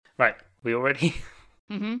Right, we all ready?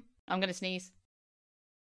 I'm going to sneeze.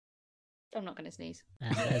 I'm not going to sneeze.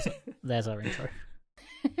 And there's our intro.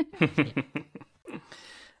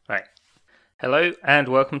 Right. Hello, and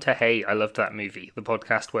welcome to Hey, I Loved That Movie, the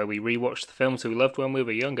podcast where we rewatch the films we loved when we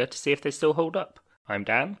were younger to see if they still hold up. I'm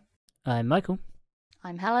Dan. I'm Michael.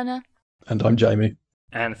 I'm Helena. And I'm Jamie.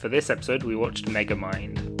 And for this episode, we watched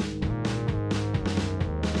Megamind.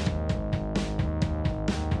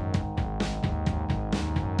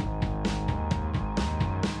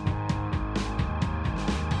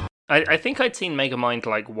 I think I'd seen Megamind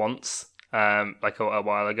like once, like a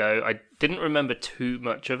while ago. I didn't remember too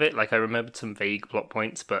much of it. Like I remembered some vague plot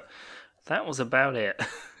points, but that was about it.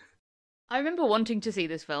 I remember wanting to see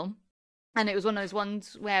this film, and it was one of those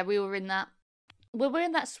ones where we were in that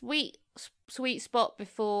sweet spot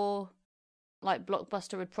before like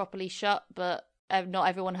Blockbuster had properly shut, but not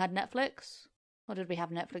everyone had Netflix. Or did we have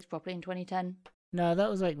Netflix properly in 2010? No, that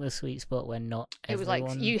was like the sweet spot when not everyone... It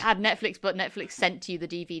was like you had Netflix, but Netflix sent you the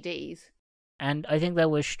DVDs. And I think there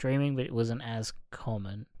was streaming, but it wasn't as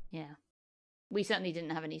common. Yeah. We certainly didn't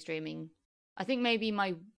have any streaming. I think maybe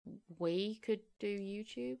my Wii could do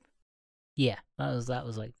YouTube. Yeah, that was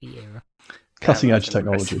like the era. Cutting edge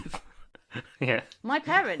technology. Yeah. My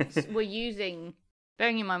parents were using,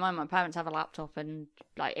 bearing in my mind, my parents have a laptop and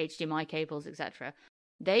like HDMI cables, etc.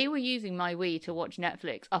 They were using my Wii to watch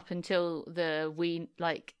Netflix up until the Wii,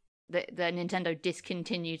 like the Nintendo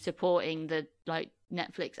discontinued supporting the like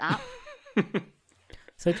Netflix app.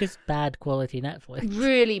 So just bad quality Netflix.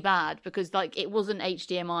 Really bad, because like it wasn't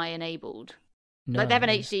HDMI enabled. No. Like they have an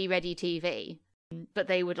HD ready TV, but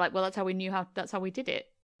they would like, well, that's how we did it.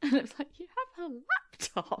 And it was like, you have a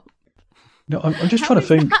laptop. No, I'm just trying to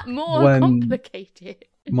How is think that more when complicated?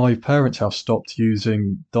 my parents' house stopped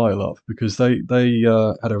using dial-up because they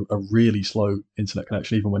had a really slow internet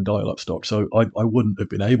connection even when dial-up stopped. So I wouldn't have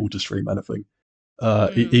been able to stream anything,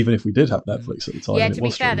 even if we did have Netflix at the time. Yeah, and to it be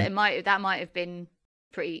was fair, streaming. that might have been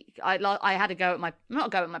pretty. I had to go at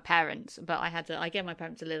not go at my parents, but I gave my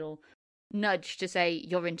parents a little nudge to say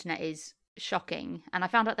your internet is shocking, and I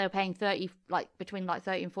found out they were paying between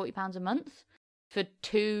 £30 and £40 a month for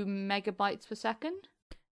 2 megabytes per second.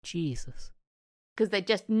 Jesus. Because they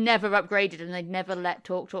just never upgraded, and they'd never let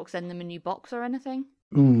TalkTalk send them a new box or anything.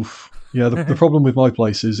 Oof. Yeah, the problem with my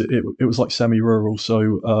place is it was like semi-rural,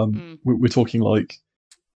 so we're talking like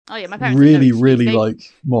Oh yeah, my parents really like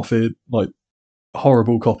Moffat, like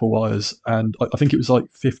horrible copper wires, and I think it was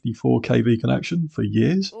like 54 kV connection for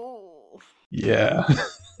years. Ooh. Yeah.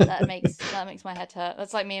 that makes my head hurt.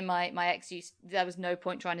 That's like me and my ex used. There was no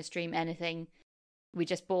point trying to stream anything. We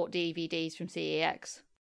just bought DVDs from CEX.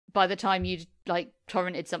 By the time you'd like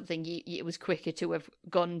torrented something, it was quicker to have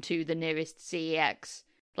gone to the nearest CEX,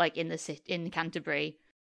 like in Canterbury,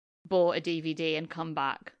 bought a DVD and come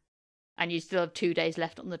back, and you still have 2 days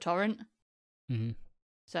left on the torrent. Mm-hmm.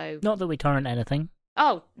 So not that we torrent anything.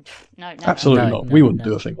 Oh no, absolutely not. We wouldn't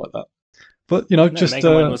do a thing like that. But just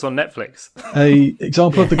Megamind was on Netflix. A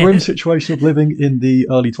example of the grim situation of living in the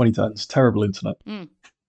early 2010s. Terrible internet.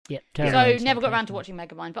 Yeah. So never got around to watching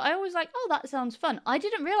Megamind, but I always like, oh, that sounds fun. I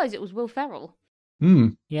didn't realise it was Will Ferrell.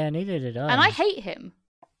 Yeah, neither did I. And I hate him.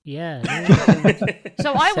 Yeah.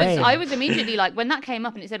 So I was immediately like, when that came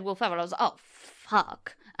up and it said Will Ferrell, I was like, oh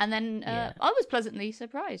fuck. And then I was pleasantly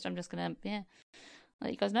surprised. I'm just gonna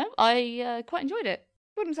let you guys know. I quite enjoyed it.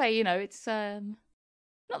 Wouldn't say it's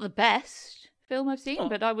not the best film I've seen,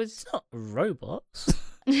 but I was. It's not robots.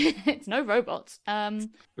 It's no robots.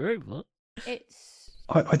 Robot. It's.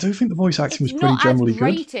 I do think the voice acting was It's pretty not generally as good.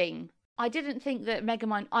 grating. I didn't think that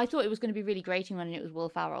Megamind. I thought it was going to be really grating when it was Will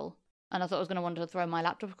Ferrell, and I thought I was going to want to throw my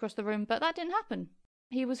laptop across the room, but that didn't happen.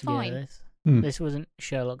 He was fine. Yeah, this wasn't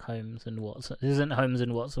Sherlock Holmes and Watson. This isn't Holmes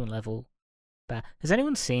and Watson level. Has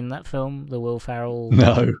anyone seen that film, the Will Ferrell?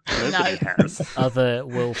 No. Nobody has. Other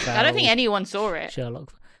Will Ferrell. I don't think anyone saw it.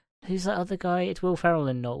 Sherlock. Who's that other guy? It's Will Ferrell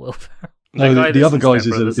and not Will Ferrell. No, the other guys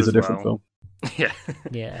Step Brothers is a as different well. film. Yeah.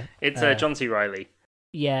 Yeah. It's John C. Reilly.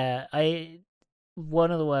 Yeah,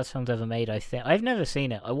 one of the worst films ever made, I think. I've never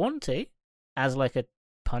seen it. I want to, as like a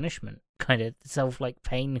punishment, kind of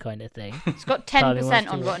pain kind of thing. It's got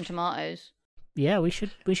 10% on Rotten Tomatoes. Yeah, we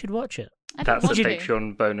should watch it. That's a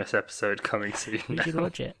Patreon bonus episode coming soon. We should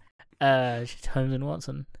watch it. Holmes and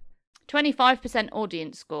Watson. 25%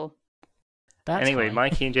 audience score. That's anyway, high.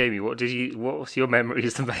 Mikey and Jamie, what was your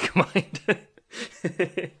memories of Megamind?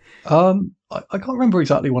 I can't remember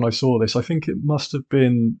exactly when I saw this. I think it must have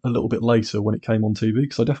been a little bit later when it came on TV,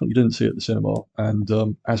 because I definitely didn't see it at the cinema.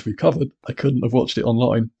 And as we covered, I couldn't have watched it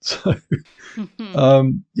online. So,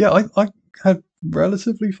 I had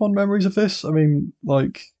relatively fond memories of this. I mean,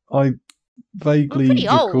 like, I vaguely pretty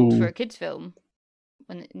recall. old for a kids' film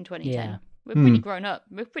in 2010. Yeah. We're pretty grown up.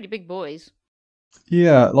 We're pretty big boys.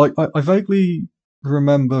 Yeah, like I vaguely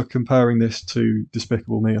remember comparing this to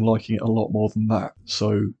Despicable Me and liking it a lot more than that.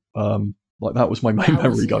 So, like that was my main That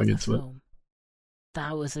was memory the going other into it. film.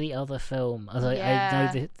 That was the other film. I was like, I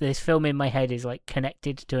Yeah. know this film in my head is like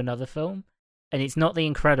connected to another film, and it's not The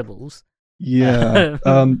Incredibles. Yeah.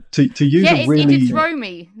 To use Yeah, a it really did throw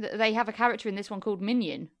me that they have a character in this one called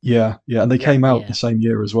Minion. yeah, and they Yeah. came out Yeah. the same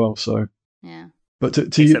year as well. So, Yeah. but to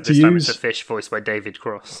Except this time it's a use fish voiced by David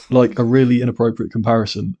Cross. like a really inappropriate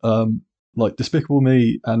comparison, like Despicable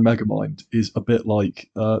Me and Megamind is a bit like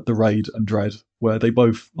The Raid and Dread, where they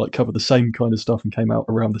both like cover the same kind of stuff and came out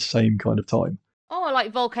around the same kind of time. Oh, I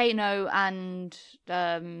like Volcano and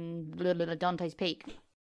Dante's Peak.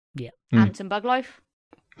 Yeah. Ants and Bug Life.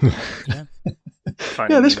 Yeah.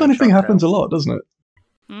 Finding Yeah, this Nemo kind of thing Shark happens Tale. a lot, doesn't it?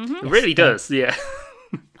 Mm-hmm. It really does, yeah.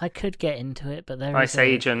 I could get into it, but there Ice is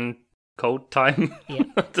Age and Cold Time. Yeah.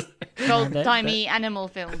 Old-timey animal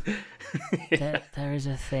film. there is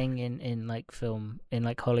a thing in like film in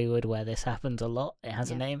like Hollywood where this happens a lot. It has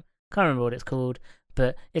a Yeah. name. Can't remember what it's called,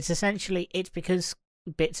 but it's essentially because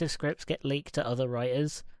bits of scripts get leaked to other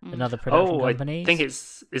writers and other production Oh, I companies. think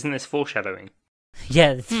isn't this foreshadowing?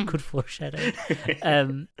 Yeah, it's Hmm. good foreshadowing.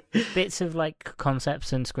 Bits of like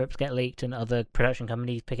concepts and scripts get leaked, and other production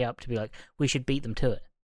companies pick it up to be like, we should beat them to it.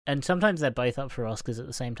 And sometimes they're both up for Oscars at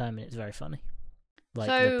the same time, and it's very funny. Like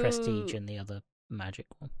the Prestige So- and the other Magic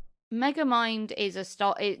one. Megamind is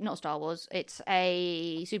not Star Wars. It's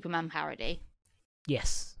a Superman parody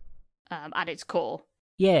Yes. at its core.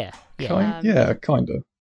 Yeah. Yeah. Kind of.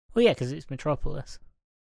 Well, yeah, because it's Metropolis.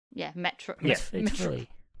 Yeah, Metro. Yeah. It's really.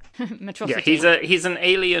 Metrocity. Yeah, he's an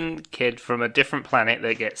alien kid from a different planet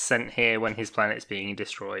that gets sent here when his planet's being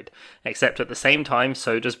destroyed. Except at the same time,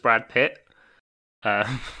 so does Brad Pitt.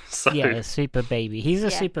 So Yeah, a super baby. He's a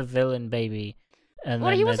Yeah. super villain baby. And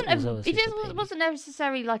Well, then he there's wasn't. also a He super baby. wasn't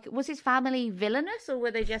necessarily like. Was his family villainous, or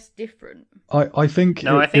were they just different? I think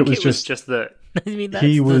no, I think it was just that I mean, that's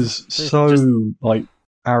he the- was the- so just- like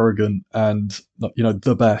arrogant and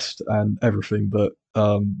the best and everything, but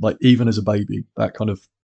like even as a baby, that kind of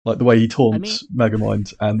like the way he taunts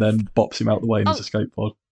Megamind and then bops him out the way in his Oh. escape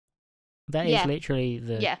pod. That is Yeah. literally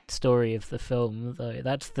the Yeah. story of the film, though.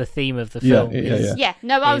 That's the theme of the Yeah, film. yeah, is- yeah. Yeah,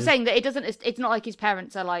 no, I was is- saying that it doesn't. It's not like his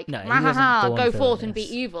parents are like, No, he "Ha ha wasn't ha, born go for forth and be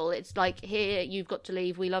this. evil." It's like, here, you've got to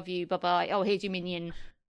leave. We love you. Bye bye. Oh, here's your minion.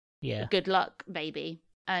 Yeah. Good luck, baby.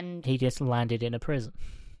 And He just landed in a prison.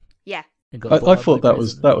 yeah, And got I brought up thought by that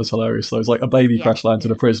was prisoners. hilarious though. It's like a baby Yeah. crash lands in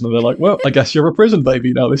Yeah. a prison and they're like, well, I guess you're a prison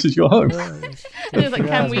baby now. This is your home. Oh, it was like,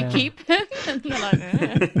 "Can we now. keep him?" And they're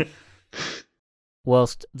like, "Eh."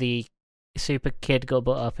 Whilst the super kid got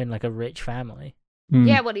brought up in like a rich family. Hmm.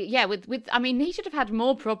 Yeah, well, yeah. With I mean, he should have had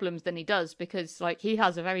more problems than he does because like he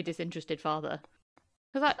has a very disinterested father.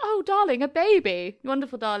 Because like, "Oh, darling, a baby,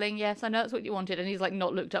 wonderful, darling. Yes, I know that's what you wanted," and he's like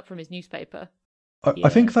not looked up from his newspaper. I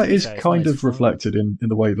think Yeah, that is so it's kind nice of fun. reflected in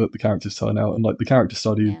the way that the characters turn out, and like the character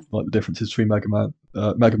study, Yeah. like the differences between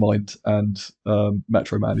Megamind and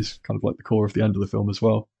Metro Man is kind of like the core of the end of the film as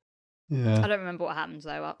well. I Yeah. don't remember what happens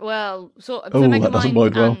though. Well, sort of. Oh, so that doesn't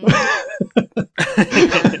bode well.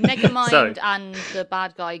 Megamind So- and the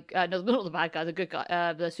bad guy. No, not the bad guy. The good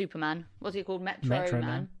guy. The Superman. What's he called? Metro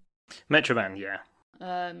Man. Metro Man, yeah.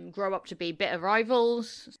 Grow up to be bitter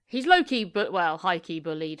rivals. He's low key, but well, high key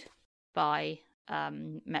bullied by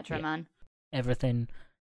Metro Yeah. Man. Everything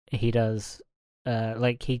he does,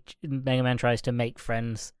 like Mega Man tries to make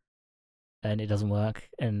friends, and it doesn't work.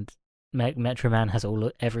 And Metro Man has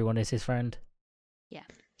everyone is his friend. Yeah.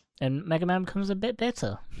 And Mega Man becomes a bit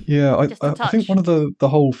bitter. Yeah, Just a I think touch. one of the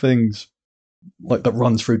whole things like that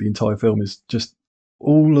runs through the entire film is just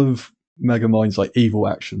all of Megamind's like evil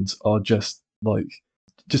actions are just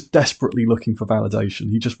desperately looking for validation.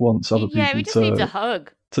 He just wants other Yeah, people he just needs a to,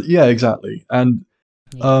 hug. yeah, exactly. And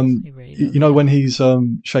Yeah, he really does. you know when he's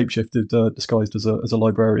shapeshifted, disguised as a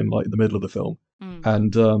librarian, like in the middle of the film, Mm.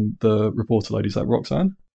 and the reporter lady's like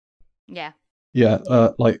Roxanne, Yeah. yeah,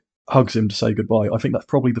 like hugs him to say goodbye. I think that's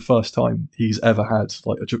probably the first time he's ever had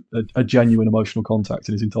like a genuine emotional contact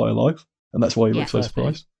in his entire life, and that's why he Yeah. looks so First bit.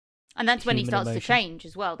 surprised. And that's when he Human starts to emotion. change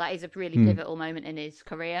as well. That is a really Hmm. pivotal moment in his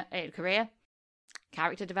career,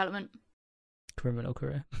 character development, Criminal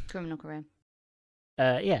career. criminal career.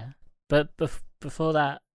 Yeah, but before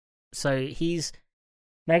that, so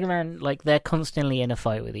Mega Man, like they're constantly in a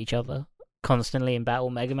fight with each other, constantly in battle.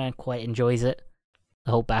 Mega Man quite enjoys it,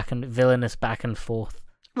 the whole villainous back and forth.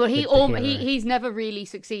 Well, with the hero. he's never really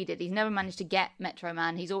succeeded. He's never managed to get Metro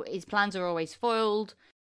Man. His plans are always foiled.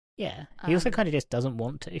 Yeah, he also Um, kind of just doesn't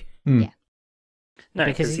want to. Hmm. Yeah. No,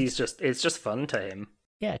 Because because it's just fun to him.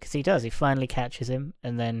 Yeah, because he does. He finally catches him,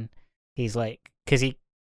 and then he's like, because he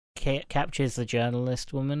captures the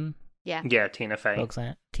journalist woman, Yeah. Yeah, Tina Fey.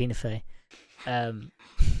 Roxanne, Tina Fey.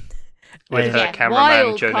 With her Yeah, cameraman,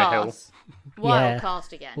 wild Jonah Hill. cast. Wild Yeah.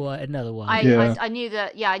 cast again. What another one? I knew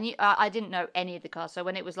that. Yeah, I knew. I didn't know any of the cast. So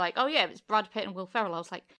when it was like, oh yeah, it's Brad Pitt and Will Ferrell, I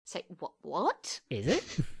was like, say what? What? Is it?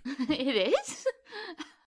 It is.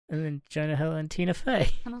 And then Jonah Hill and Tina Fey.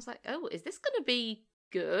 And I was like, oh, is this gonna be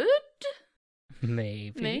good?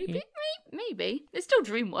 Maybe. Maybe. It's still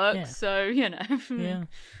DreamWorks, Yeah. so you know.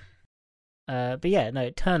 Yeah. But yeah, no.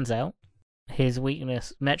 It turns out his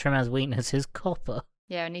weakness, Metro Man's weakness, is copper.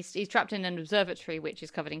 Yeah, and he's trapped in an observatory which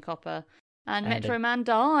is covered in copper, and And Metro Man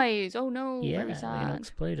dies. Oh no, Yeah, very they're gonna sad.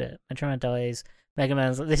 explode it. Metro Man dies. Mega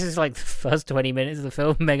Man's like, this is like the first 20 minutes of the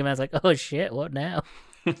film. Mega Man's like, oh shit, what now?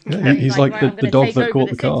 Yeah, And he's like "Right, I'm the gonna dog take that over caught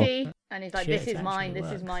the car. city." And he's like, Shit, this it is mine, actually this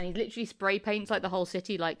is works. mine. He literally spray paints like the whole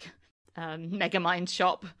city like Megamind's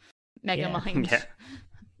shop. Megamind. Yeah.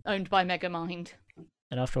 Owned by Megamind.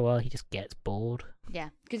 And after a while, he just gets bored. Yeah,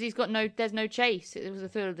 because there's no chase. It was the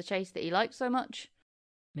thrill of the chase that he liked so much.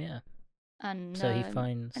 Yeah. And So he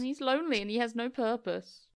finds. and he's lonely and he has no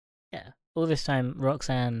purpose. Yeah. All this time,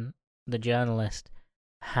 Roxanne, the journalist,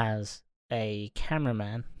 has a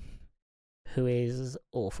cameraman who is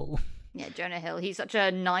awful. Yeah, Jonah Hill. He's such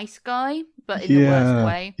a nice guy, but in the worst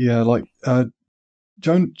way. Yeah, like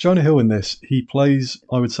Jonah Hill in this, he plays,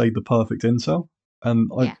 I would say, the perfect incel. And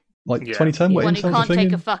Yeah. like Yeah. 2010, what One who incel's a can't thing take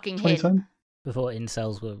in a fucking hit. 2010? Before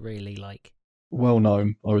incels were really like. Well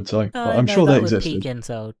known, I would say. Oh, But I'm no, sure that they was existed. peak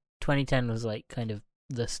incel. 2010 was like kind of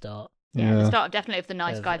the start. Yeah, the Yeah. start definitely of the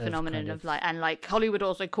nice Of- guy of phenomenon kind of of- like, and like Hollywood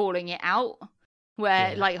also calling it out,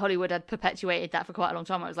 where Yeah. like Hollywood had perpetuated that for quite a long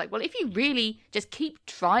time. I was like, well, if you really just keep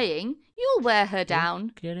trying, you'll wear her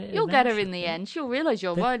down. You'll get her in the eventually. end. She'll realize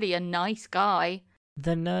you're The- really a nice guy.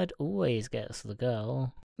 The nerd always gets the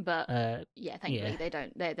girl. But yeah, thankfully yeah. they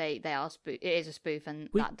don't. They are spoof. It is a spoof, and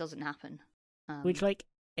We- that doesn't happen. Which, like,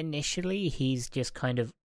 initially he's just kind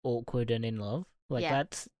of awkward and in love. Like, Yeah.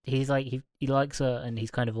 that's. He's like, he likes her and he's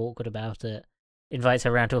kind of awkward about it. Invites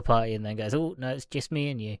her around to a party and then goes, oh, no, it's just me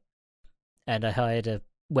and you. And I hired a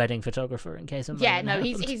wedding photographer in case something yeah, no,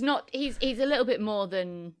 happens. he's not. He's a little bit more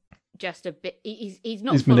than just a bit. He's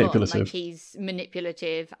not He's full on, manipulative. like he's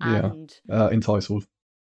manipulative Yeah. and Entitled.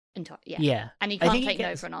 yeah. Yeah. And he I can't think he take no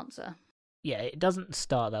gets- for an answer. Yeah, it doesn't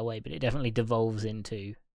start that way, but it definitely devolves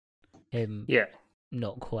into him Yeah.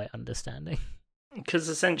 not quite understanding. Because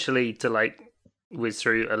essentially, to like whiz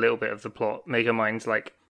through a little bit of the plot, Megamind's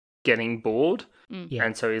like getting bored, Yeah.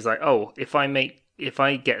 and so he's like, "Oh, if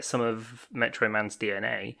I get some of Metro Man's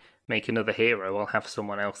DNA, make another hero, I'll have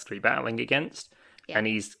someone else to be battling against." Yeah. And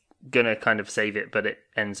he's gonna kind of save it, but it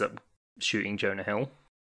ends up shooting Jonah Hill.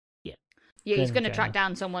 Yeah, he's Gun going to track Jonah.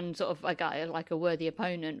 down someone sort of like a worthy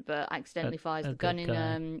opponent, but accidentally fires a the gun good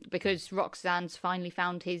in guy. because Roxanne's finally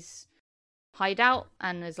found his hideout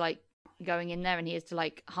and is like going in there, and he has to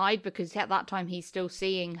like hide because at that time he's still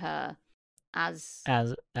seeing her as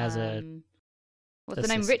As a what's the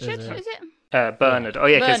name? as Richard, a- is it? Bernard. Oh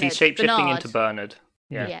yeah, because he's Bernard, shapeshifting into Bernard.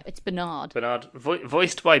 Bernard. Yeah. It's Bernard. Bernard,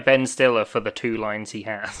 voiced by Ben Stiller for the 2 lines he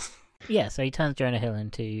has. yeah, so he turns Jonah Hill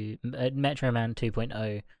into Metro Man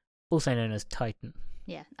 2.0, also known as Titan.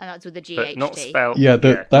 Yeah, and that's with the GHT. But not spelled. Yeah,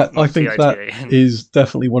 that I not think that TITA. is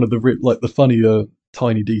definitely one of the the funnier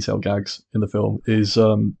tiny detail gags in the film. Is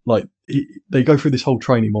they go through this whole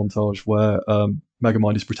training montage where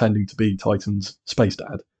Megamind is pretending to be Titan's space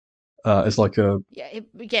dad as like a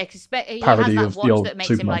because he has parody that of the watch old that makes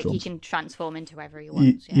him Superman like he films. can transform into whoever he Y-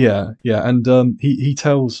 wants. yeah, and he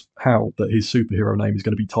tells Hal that his superhero name is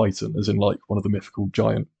going to be Titan, as in like one of the mythical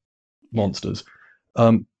giant monsters.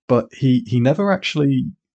 But he never actually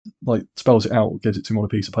like spells it out or gives it to him on a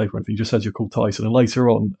piece of paper or anything. He just says you're called Titan. And later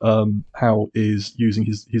on, Hal is using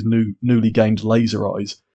his newly gained laser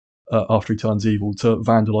eyes after he turns evil to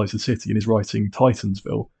vandalize the city and is writing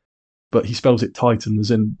Titansville. But he spells it Titan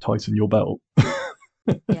as in tighten your belt.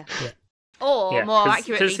 Yeah. Or Yeah, more 'cause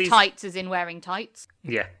accurately, he's- tights as in wearing tights.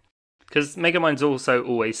 Yeah. Because Megamind's also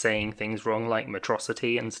always saying things wrong, like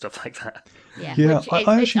metrocity and stuff like that. Yeah, Yeah, which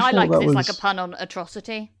I actually I thought like 'cause that it's like was- a pun on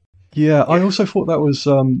atrocity. Yeah, I Yeah. also thought that was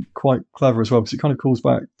quite clever as well, because it kind of calls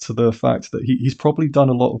back to the fact that he's probably done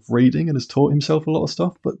a lot of reading and has taught himself a lot of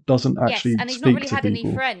stuff, but doesn't actually Yes, and he's speak not really to had people.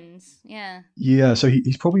 any friends. Yeah. Yeah, so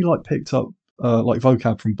he's probably like picked up like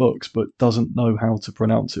vocab from books, but doesn't know how to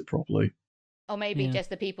pronounce it properly. Or maybe Yeah. just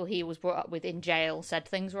the people he was brought up with in jail said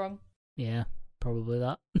things wrong. Yeah, probably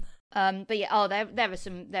that. But yeah, there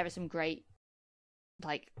are some great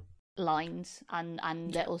like lines and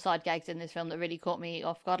little side gags in this film that really caught me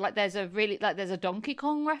off guard. Like there's a Donkey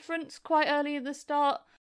Kong reference quite early at the start,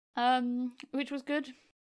 which was good.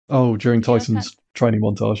 Oh, during Yeah, Titan's training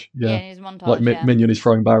montage. Yeah, Yeah. in his montage. Like yeah. Minion is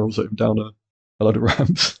throwing barrels at him down a load of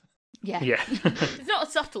ramps. Yeah. Yeah. It's not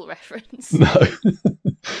a subtle reference. No.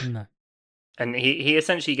 No. And he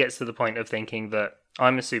essentially gets to the point of thinking that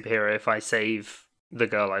I'm a superhero. If I save the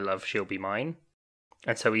girl I love, she'll be mine.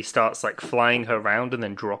 And so he starts like flying her around and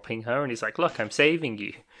then dropping her. And he's like, look, I'm saving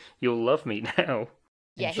you. You'll love me now.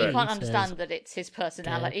 Yeah, And he she can't says, understand that it's his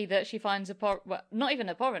personality that she finds abhorrent. Well, not even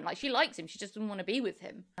abhorrent. Like, she likes him. She just doesn't want to be with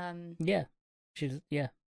him. Yeah. She's, yeah.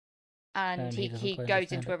 And he he doesn't quite goes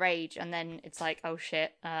understand into a rage, and then it's like, oh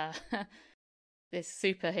shit, this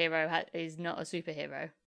superhero is not a superhero.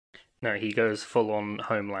 No, he goes full on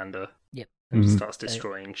Homelander Yep. and Mhm. starts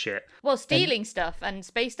destroying shit. Well, stealing stuff, and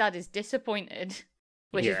Space Dad is disappointed,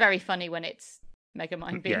 which is Yeah. very funny when it's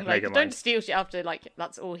Megamind being like, Megamind. don't steal shit after, like,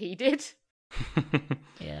 that's all he did.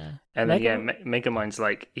 Yeah. And then Mega- Megamind's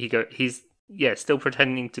like he's still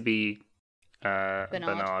pretending to be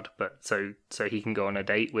Bernard, but so he can go on a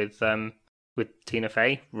date with Tina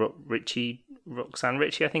Fey, Roxanne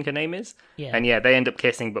Ritchie, I think her name is. Yeah. And they end up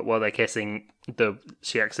kissing, but while they're kissing,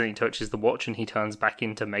 she accidentally touches the watch and he turns back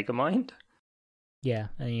into Megamind. Yeah,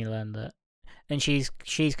 and you learn that. And she's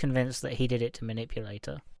convinced that he did it to manipulate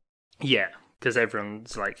her. Yeah, because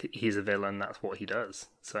everyone's like, he's a villain, that's what he does.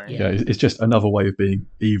 So Yeah. Yeah, it's just another way of being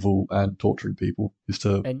evil and torturing people, is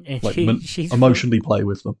to And like she's emotionally play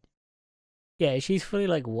with them. Yeah, she's fully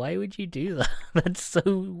like, why would you do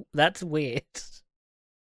that? That's weird.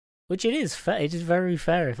 Which it is fair. It is very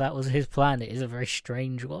fair if that was his plan. It is a very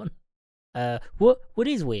strange one. What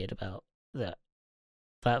is weird about that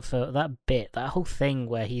bit, that whole thing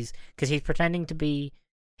where he's pretending to be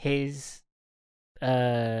his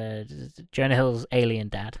Jonah Hill's alien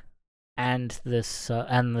dad, and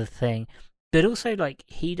the thing, but also like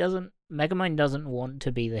Megamind doesn't want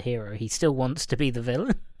to be the hero. He still wants to be the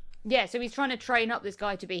villain. Yeah, so he's trying to train up this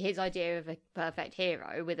guy to be his idea of a perfect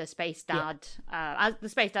hero with a space dad. As the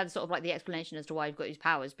space dad is sort of like the explanation as to why he's got his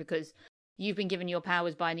powers, because you've been given your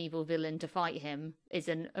powers by an evil villain to fight him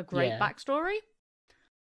isn't a great backstory.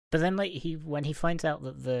 But then, like, when he finds out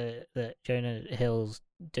that Jonah Hill's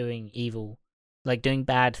doing evil, like doing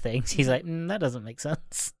bad things, he's like, that doesn't make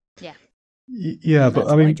sense. Yeah. Yeah, but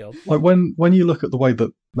That's I my mean, job. like when you look at the way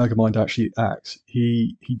that Megamind actually acts,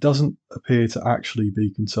 he doesn't appear to actually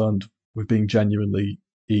be concerned with being genuinely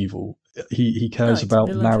evil. He cares it's a about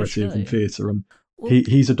villain for narrative and show. theatre, and Well,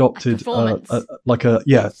 he's adopted performance.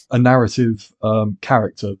 a narrative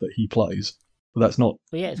character that he plays, but that's not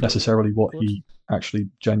well, yeah, it's necessarily what what- he actually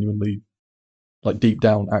genuinely, like deep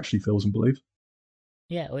down, actually feels and believes.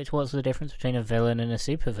 Yeah, which what's the difference between a villain and a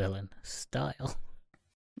supervillain? Style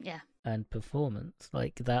Yeah. and performance,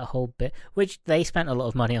 like that whole bit. Which they spent a lot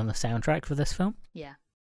of money on the soundtrack for this film. Yeah.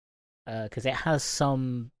 Because it has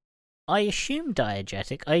some, I assume,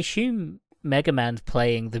 diegetic. I assume Mega Man's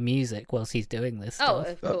playing the music whilst he's doing this Oh, stuff.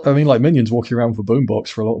 of course. I mean, like Minions walking around with a boombox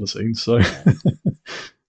for a lot of the scenes, so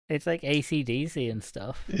It's like AC/DC and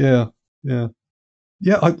stuff. yeah.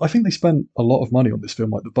 I think they spent a lot of money on this film.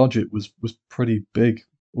 Like the budget was pretty big,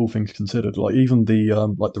 all things considered. Like even the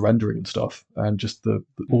like the rendering and stuff, and just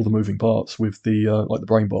all the moving parts with the like the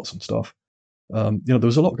brain bots and stuff. There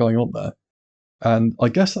was a lot going on there, and I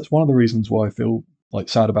guess that's one of the reasons why I feel like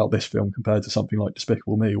sad about this film compared to something like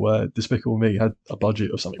Despicable Me, where Despicable Me had a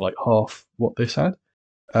budget of something like half what this had,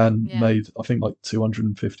 and made I think like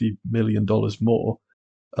 $250 million more,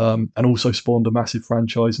 and also spawned a massive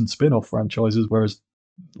franchise and spin-off franchises, whereas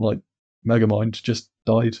like Megamind just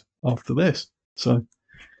died after this. So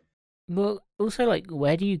Well, also, like,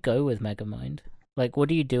 where do you go with Megamind? Like, what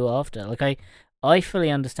do you do after? Like, I fully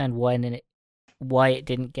understand why it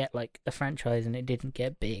didn't get like a franchise and it didn't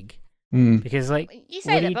get big, because like You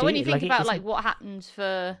say what do that, but when do? you think Like, it about doesn't- like what happens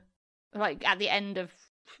for like at the end of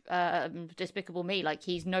Despicable Me, like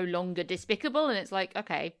he's no longer despicable, and it's like,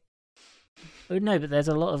 okay, Oh, no, but there's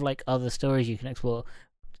a lot of like other stories you can explore.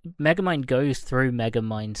 Megamind goes through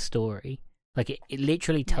Megamind's story. Like it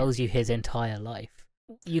literally tells you his entire life.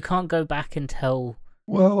 You can't go back and tell.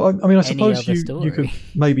 well, I mean, I suppose other you could story.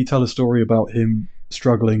 maybe tell a story about him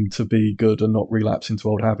struggling to be good and not relapse into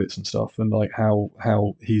old habits and stuff, and like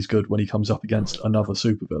how he's good when he comes up against another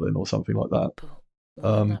supervillain or something like that. But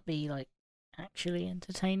wouldn't that be like actually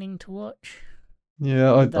entertaining to watch?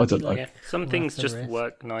 Yeah, I Would that be, don't know. like, Some things just Lazarus?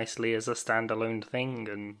 work nicely as a standalone thing,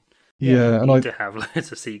 and Yeah, and need I to have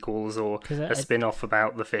loads of sequels or 'Cause a spin-off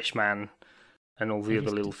about the Fishman and all the I other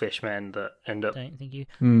just little fishmen that end up, Don't think you.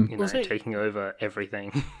 Also- taking over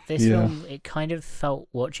everything. This Yeah. film, it kind of felt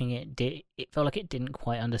watching it. It felt like it didn't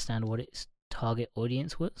quite understand what its target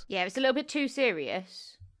audience was, Yeah, it's a little bit too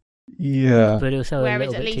serious. Yeah. but also a Whereas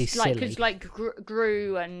little at bit least too like silly. because like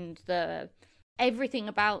Gru and the everything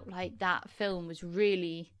about like that film was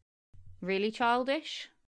really, really childish.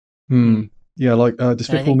 Yeah, like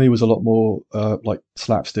Despicable think- Me was a lot more like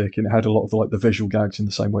slapstick, and it had a lot of the visual gags in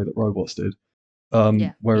the same way that Robots did.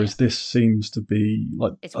 Yeah. Whereas this seems to be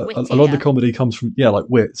like It's a lot of the wittier. comedy comes from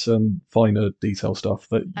wit and finer detail stuff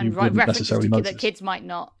that you And wouldn't references necessarily to notice. that kids might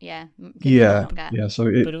not, kids might Yeah, not get. yeah. So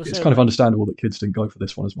But also, it's kind of like- understandable that kids didn't go for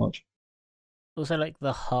this one as much. Also, like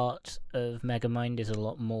the heart of Megamind is a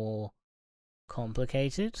lot more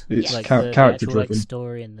complicated. It's like char- the character actual, like, driven.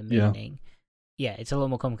 story and the Yeah. meaning. Yeah, it's a lot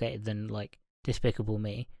more complicated than like Despicable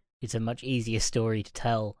Me. It's a much easier story to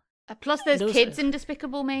tell. Plus, there's And also- kids in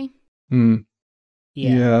Despicable Me.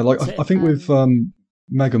 Yeah, like So- I think with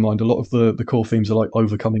Megamind, a lot of the core themes are like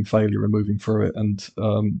overcoming failure and moving through it, and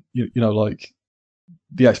like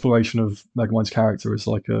the exploration of Megamind's character is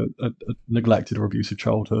like a neglected or abusive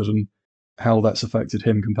childhood, and how that's affected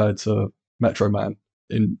him compared to Metro Man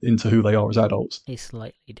into who they are as adults. a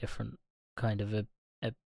slightly different kind of a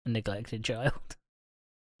neglected child.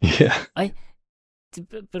 Yeah,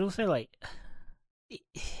 But also like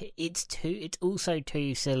it's also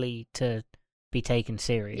too silly to be taken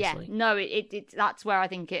seriously. Yeah, no, it that's where I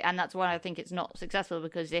think it, and that's why I think it's not successful,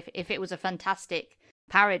 because if it was a fantastic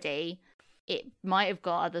parody, it might have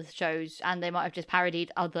got other shows, and they might have just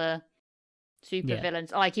parodied other super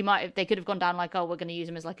villains. Like they could have gone down like, oh, we're going to use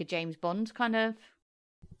him as like a James Bond kind of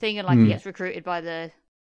thing, and like he gets recruited by the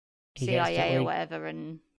He gets CIA to, or like- whatever,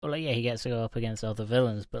 and Well, like, yeah, he gets to go up against other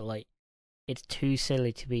villains, but like it's too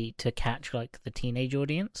silly to catch like the teenage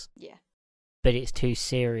audience, yeah. but it's too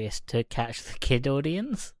serious to catch the kid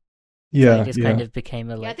audience. yeah, It just yeah. kind of became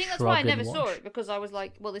a like. Yeah, I think that's why I shrug and never saw wash. it, because I was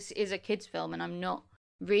like, well, this is a kids' film, and I'm not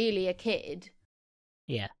really a kid.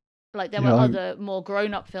 Yeah, Like, there Yeah, were I- other more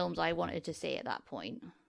grown-up films I wanted to see at that point.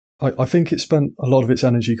 I think it spent a lot of its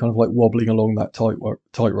energy kind of like wobbling along that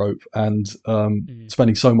tightrope and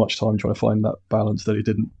spending so much time trying to find that balance that it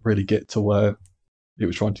didn't really get to where it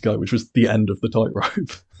was trying to go, which was the end of the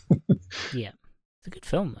tightrope. yeah. It's a good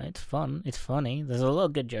film. Though. It's fun. It's funny. There's a lot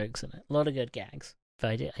of good jokes in it. A lot of good gags.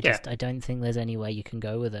 But I don't think there's any way you can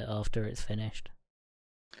go with it after it's finished.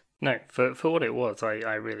 No, for what it was, I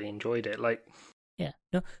really enjoyed it. Like, Yeah.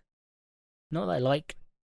 No, not that I like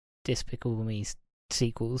Despicable Me's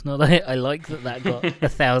sequels. Not that I like that got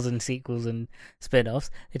 1,000 sequels and spin-offs.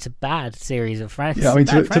 It's a bad series of franchises. Yeah, I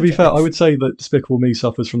mean, to be fair, I would say that Despicable Me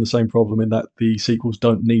suffers from the same problem in that the sequels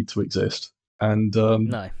don't need to exist. And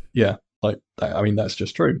No. yeah, like I mean, that's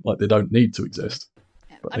just true. Like they don't need to exist.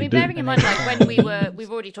 But I they mean, do. bearing in mind, like when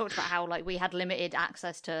we've already talked about how like we had limited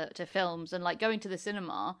access to films, and like going to the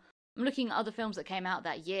cinema. I'm looking at other films that came out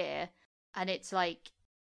that year, and it's like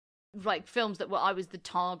films that I was the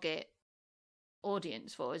target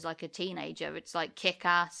audience for as like a teenager. It's like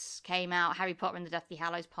Kick-Ass came out, Harry Potter and the Deathly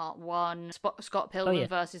Hallows Part 1, Scott Pilgrim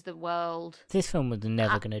versus the World. This film was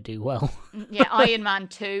never going to do well. Yeah, Iron Man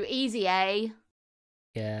 2, Easy A.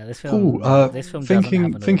 Yeah, this film. This film doesn't have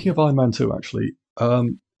an thinking of audience. Iron Man 2,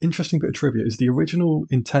 actually, interesting bit of trivia is the original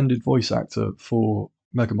intended voice actor for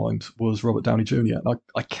Megamind was Robert Downey Jr. And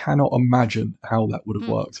I cannot imagine how that would have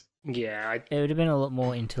worked. yeah, It would have been a lot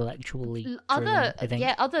more intellectually driven, Other I think.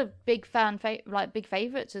 other big big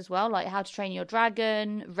favorites as well, like How to Train Your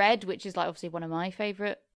Dragon, Red, which is like obviously one of my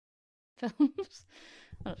favorite films.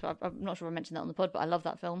 I'm not sure I mentioned that on the pod, but I love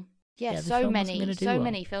that film. Yeah, this so film wasn't gonna do well.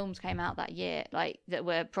 many films came out that year, like that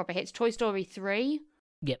were proper hits. Toy Story 3.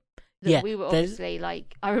 Yep. That Yeah, we were there's- obviously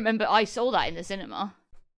like. I remember I saw that in the cinema.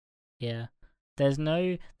 Yeah.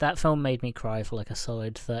 That film made me cry for like a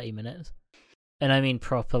solid 30 minutes. And I mean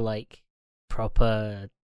proper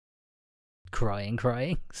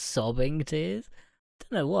crying, sobbing tears.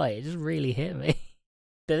 Don't know why, it just really hit me.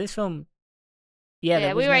 But this film,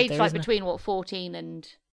 Yeah, we were aged like between 14 and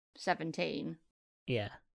 17. Yeah.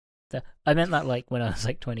 I meant that like when I was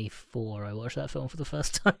like 24, I watched that film for the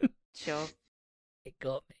first time. Sure. It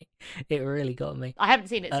got me. It really got me. I haven't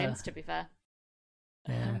seen it since, to be fair.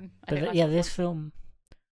 Yeah. I hit But yeah, myself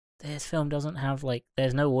this film doesn't have like,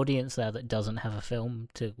 there's no audience there that doesn't have a film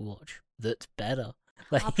to watch that's better.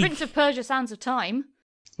 Like, once. Prince of Persia: Sands of Time.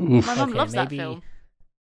 Oof. My mum Okay, loves that maybe- film.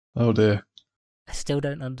 Oh dear. I still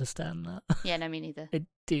don't understand that. Yeah, no, me neither. I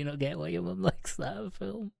do not get why your mum likes that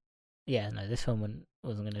film. Yeah, no, this film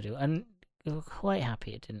wasn't going to do it. And we're quite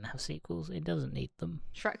happy it didn't have sequels. It doesn't need them.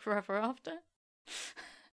 Shrek Forever After.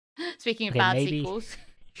 Speaking of Okay, bad maybe- sequels.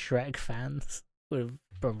 Shrek fans would have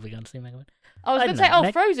probably gone to see Mega Man. I was I going to don't say,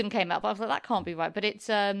 know, Frozen came out, but I was like, that can't be right. But it's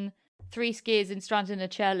 3 skiers stranded in a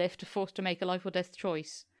chairlift, forced to make a life or death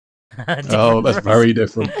choice. Oh, that's very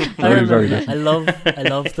different. Very different. I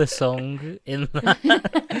love the song in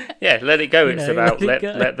that. Yeah, Let It Go. It's No, about Let It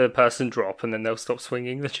Go. let the person drop and then they'll stop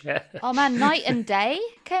swinging the chair. Oh man, Night and Day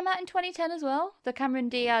came out in 2010 as well. The Cameron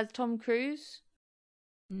Diaz, Tom Cruise.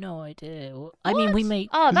 No idea. I mean, we make.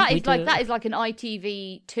 Oh, that we is like do- that is like an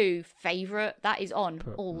ITV2 favorite. That is on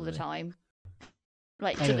all the Probably. time.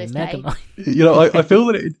 Like to Anyway, this Mega day. Man. You know, I feel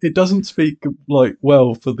that it doesn't speak like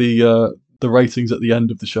well for the ratings at the end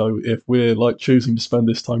of the show if we're like choosing to spend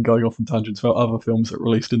this time going off on tangents about other films that were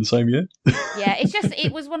released in the same year. Yeah, it's just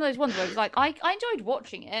it was one of those ones where it's like I enjoyed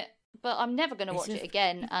watching it, but I'm never going to It's watch it just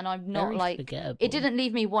again, and I'm not Very like forgettable. it didn't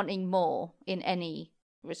leave me wanting more in any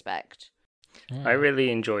respect. Yeah. I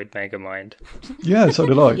really enjoyed Megamind. Yeah, so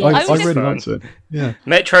did I. Yeah, I, I I was just- really liked it. Yeah.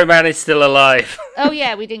 Metro Man is still alive. Oh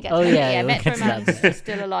yeah, we didn't get. Oh, to that. yeah, Yeah, we'll Metro get to that Man's bit.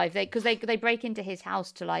 still alive. Because they break into his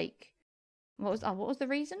house to like what was the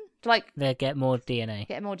reason? To like They get more DNA.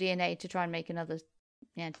 get more DNA to try and make another.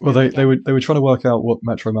 Yeah. to Well, do it they again. were trying to work out what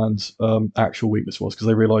Metro Man's actual weakness was because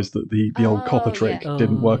they realised that the old copper Oh, trick yeah.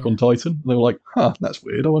 didn't Oh, work yeah. on Titan. They were like, "Huh, that's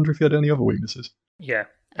weird. I wonder if he had any other weaknesses." Yeah.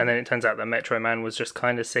 And then it turns out that Metro Man was just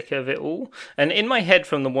kind of sick of it all. And in my head,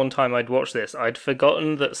 from the one time I'd watched this, I'd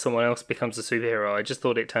forgotten that someone else becomes a superhero. I just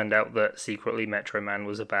thought it turned out that secretly Metro Man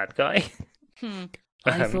was a bad guy.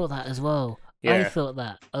 I Um, thought that as well. I yeah. thought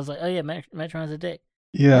that. I was like, oh yeah, Metroman's a dick.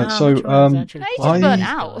 Yeah. Nah, So Metroman's actually He's quite just a burnt nice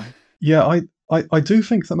out. guy. yeah, I do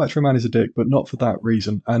think that Metro Man is a dick, but not for that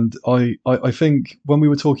reason. And I think when we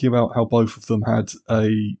were talking about how both of them had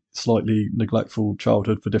a slightly neglectful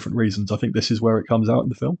childhood for different reasons, I think this is where it comes out in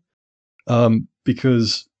the film.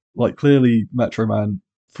 Because like clearly Metro Man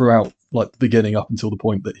throughout like the beginning up until the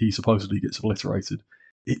point that he supposedly gets obliterated,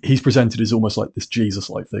 he's presented as almost like this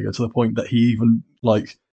Jesus-like figure to the point that he even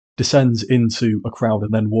like descends into a crowd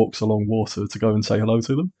and then walks along water to go and say hello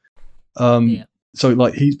to them. Yeah. So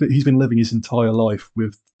like he's been living his entire life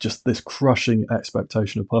with just this crushing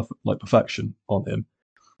expectation of perfection on him.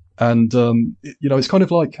 And you know, it's kind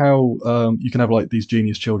of like how you can have like these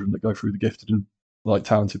genius children that go through the gifted and like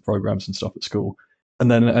talented programs and stuff at school,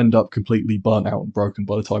 and then end up completely burnt out and broken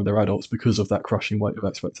by the time they're adults because of that crushing weight of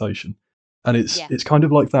expectation. And it's kind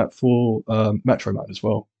of like that for Metro Man as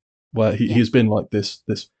well, where he has been like this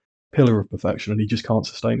pillar of perfection, and he just can't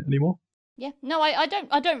sustain it anymore. Yeah, no, I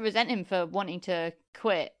don't resent him for wanting to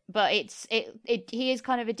quit, but he is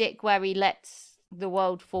kind of a dick where he lets the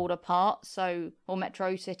world fall apart, or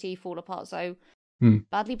Metro City fall apart so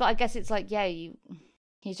badly. But I guess it's like, yeah,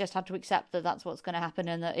 he's just had to accept that that's what's going to happen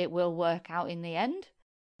and that it will work out in the end.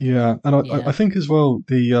 Yeah, and I think as well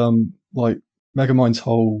the like Megamind's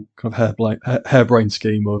whole kind of harebrained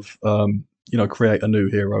scheme of you know, create a new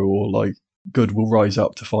hero or like good will rise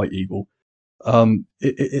up to fight evil.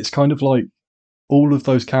 It's kind of like all of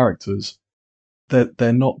those characters,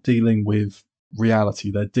 they're not dealing with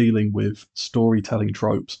reality, they're dealing with storytelling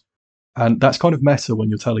tropes. And that's kind of meta when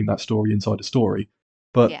you're telling that story inside a story.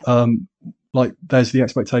 But like there's the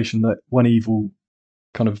expectation that when evil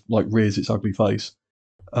kind of like rears its ugly face,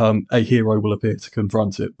 a hero will appear to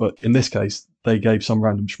confront it. But in this case, they gave some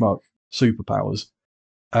random schmuck superpowers.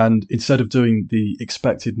 And instead of doing the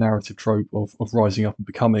expected narrative trope of rising up and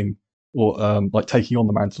becoming, or like taking on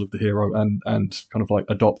the mantle of the hero and kind of like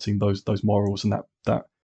adopting those morals and that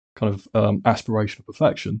kind of aspiration of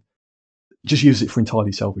perfection, just use it for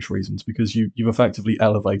entirely selfish reasons, because you've effectively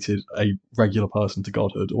elevated a regular person to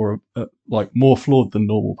godhood, or a like more flawed than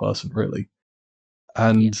normal person, really.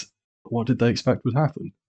 And what did they expect would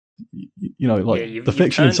happen? You know, like the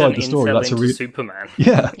fiction inside the story. That's a real Superman.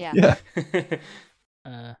 Yeah.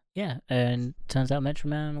 And turns out Metro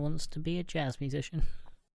Man wants to be a jazz musician.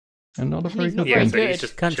 And not a very He's not good Yeah, very thing. so he's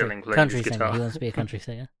good. just chilling playing Country his singer. guitar. He wants to be a country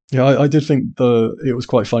singer. Yeah, I did think it was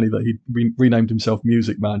quite funny that he renamed himself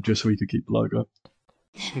Music Man just so he could keep the logo.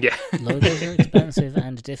 Yeah. Logos are expensive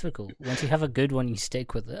and difficult. Once you have a good one, you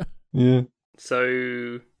stick with it. Yeah.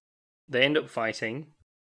 So they end up fighting,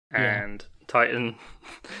 Yeah. and Titan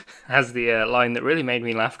has the line that really made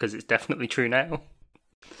me laugh because it's definitely true now.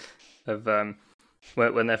 Of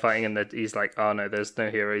when they're fighting and he's like, "Oh no, there's no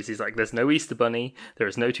heroes." He's like, "There's no Easter Bunny, there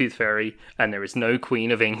is no Tooth Fairy, and there is no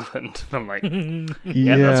Queen of England." I'm like,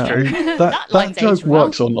 Yeah, that's true. I mean, That that line's joke aged well.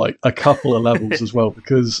 works on like a couple of levels as well,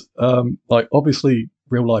 because like obviously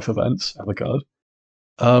real life events have occurred,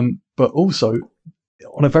 but also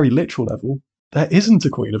on a very literal level, there isn't a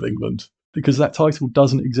Queen of England, because that title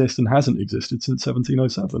doesn't exist and hasn't existed since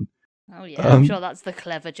 1707. Oh yeah, I'm sure that's the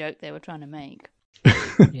clever joke they were trying to make.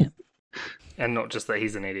 Yeah. And not just that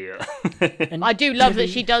he's an idiot. And I do love to that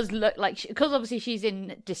be- she does look like, because obviously she's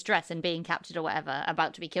in distress and being captured or whatever,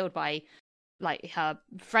 about to be killed by like her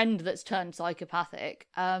friend that's turned psychopathic.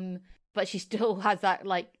 But she still has that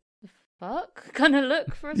like fuck kind of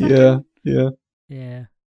look for a second. Yeah, yeah, Yeah.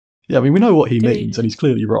 yeah. I mean, we know what he Do- means, and he's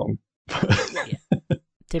clearly wrong. To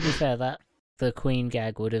be fair, that the Queen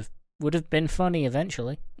gag would have been funny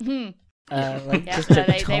eventually. Hmm. Like Yeah, just so at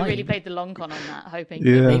the they really time. played the long con on that, hoping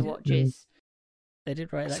Yeah. that rewatches. They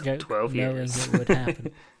did write that It's joke 12 knowing years. it would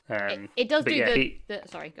happen. It does but do yeah, the.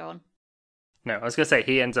 Sorry, go on. No, I was gonna say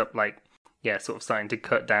he ends up like, yeah, sort of starting to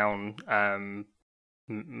cut down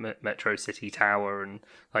Metro City Tower and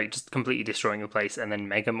like just completely destroying the place, and then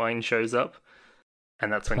Megamind shows up,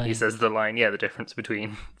 and that's when he Playing. says the line, yeah, the difference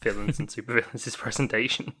between villains and supervillains is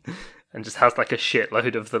presentation, and just has like a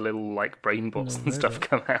shitload of the little like brain bots No, and stuff really.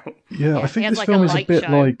 come out. Yeah, Yeah, I he think has this like a film is a light bit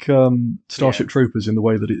show. like Starship Troopers in the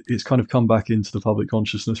way that it's kind of come back into the public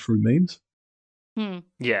consciousness through memes.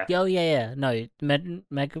 Yeah, Oh yeah. No,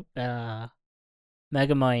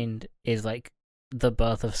 Megamind is like the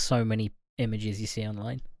birth of so many images you see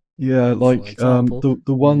online. Yeah, like example,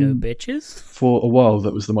 the one No bitches. for a while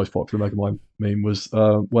that was the most popular Megamind meme was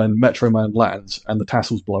when Metro Man lands and the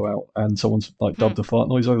tassels blow out and someone's like dubbed a fart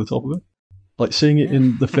noise over the top of it. Like seeing it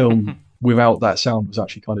in the film without that sound was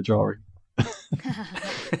actually kind of jarring.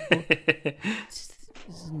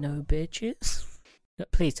 No bitches.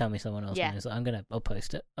 Please tell me someone else Yeah. knows. I'll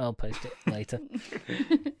post it. I'll post it later.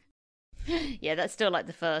 Yeah, that's still like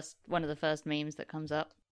one of the first memes that comes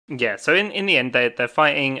up. yeah. So in the end, they're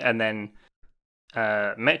fighting, and then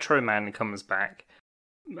Metro Man comes back.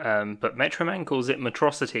 But Metro Man calls it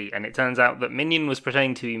Metrocity, and it turns out that Minion was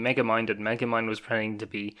pretending to be Megamind, and Megamind was pretending to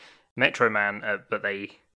be Metro Man, but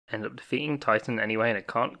they end up defeating Titan anyway, and I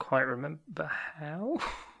can't quite remember how.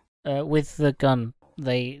 With the gun,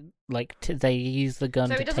 they they use the gun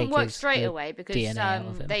So to it doesn't take work his, straight the away because DNA out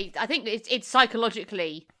of him. I think it's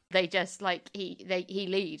psychologically they just like he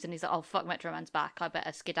leaves and he's like, oh fuck, Metro Man's back, I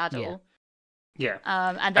better skedaddle. Yeah.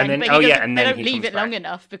 And then, then- but oh, he yeah, doesn't- and they then don't he leave comes it long back.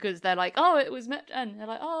 enough because they're like, oh, it was and they're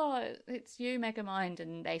like, oh, it's you, Megamind,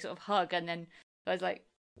 and they sort of hug, and then I was like,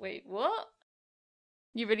 wait, what?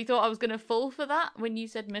 You really thought I was gonna fall for that when you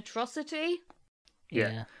said Metrocity?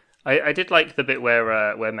 Yeah. I did like the bit where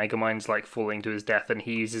Megamind's like falling to his death, and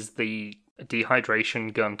he uses the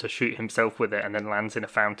dehydration gun to shoot himself with it, and then lands in a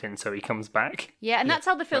fountain, so he comes back. Yeah, and that's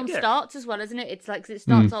how the film yeah. starts as well, isn't it? It's like it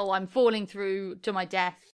starts, oh, I'm falling through to my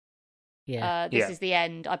death. Yeah. This Yeah. is the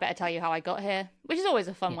end. I better tell you how I got here, which is always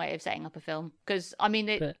a fun Yeah. way of setting up a film. Because I mean,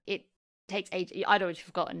 But- it takes ages. I'd already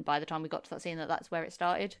forgotten by the time we got to that scene that that's where it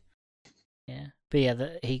started. Yeah. But yeah,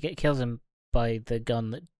 he kills him by the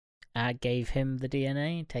gun that gave him the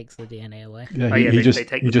DNA, takes the DNA away. Yeah, Oh, he, yeah, he they just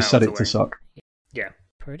take he the just set powers it to away. suck. Yeah.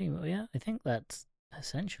 Pretty much, yeah. I think that's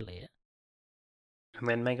essentially it. And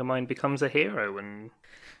then Megamind becomes a hero and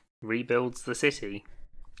rebuilds the city,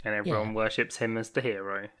 and everyone worships him as the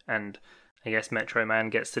hero. And I guess Metro Man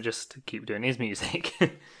gets to just keep doing his music.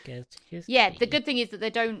 Yeah, the good thing is that they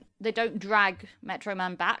don't drag Metro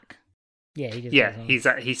Man back. Yeah, he just yeah, goes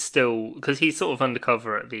on. he's still, because he's sort of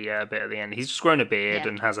undercover at the bit at the end. He's just grown a beard Yeah.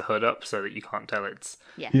 and has a hood up so that you can't tell it's.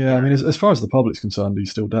 Yeah. Yeah, I mean, as far as the public's concerned,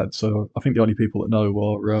 he's still dead. So I think the only people that know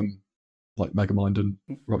are like Megamind and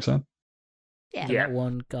Roxanne. Yeah. Yeah. That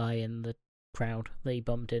one guy in the crowd that he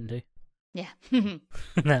bumped into. Yeah. no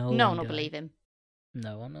No one will believe him.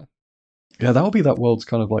 No one will. Yeah, that'll be that world's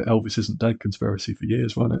kind of like Elvis isn't dead conspiracy for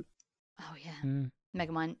years, won't it? Oh yeah. Mm.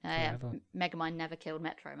 Megamind. Forever. Megamind never killed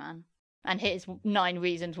Metro Man. And here's 9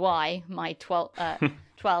 reasons why. My 12-hour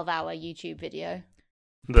YouTube video.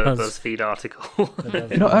 The Buzz. BuzzFeed article. The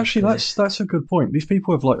You know, actually, Yeah. that's a good point. These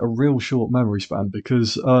people have like a real short memory span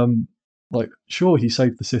because, like, sure, he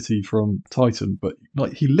saved the city from Titan, but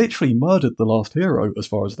like he literally murdered the last hero, as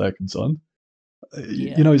far as they're concerned.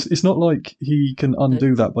 Yeah. You know, it's not like he can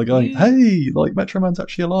undo that by going, you- "Hey, like Metro Man's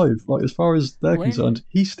actually alive." Like, as far as they're When- concerned,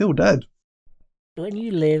 he's still dead. When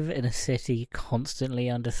you live in a city constantly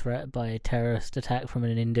under threat by a terrorist attack from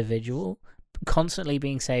an individual, constantly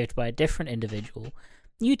being saved by a different individual,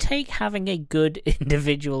 you take having a good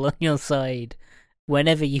individual on your side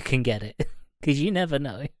whenever you can get it, because you never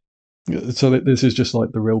know. So this is just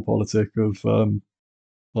like the real politic of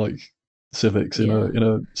like civics in Yeah.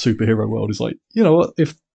 a superhero world. It's like, you know what?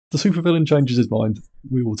 If the supervillain changes his mind,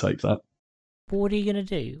 we will take that. But what are you going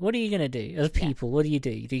to do? What are you going to do? As people, what do you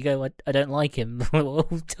do? Do you go, I don't like him? Well,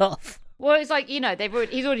 tough. Well, it's like, you know,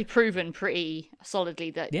 he's already proven pretty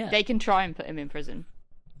solidly that Yeah. they can try and put him in prison.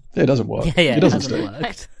 It doesn't work. Yeah, it it doesn't hasn't stick.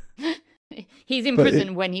 worked. He's in But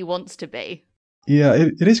prison when he wants to be. Yeah,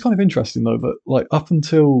 it is kind of interesting though that like up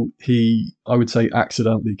until he, I would say,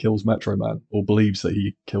 accidentally kills Metro Man or believes that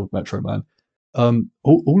he killed Metro Man,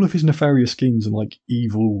 all of his nefarious schemes and like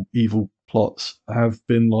evil plots have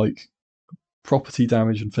been like property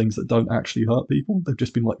damage and things that don't actually hurt people. They've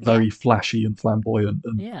just been like very flashy and flamboyant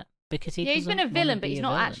and Yeah, because he he's been a doesn't villain, wanna but be he's a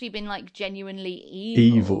not villain. actually been like genuinely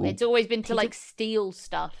evil. It's always been to like steal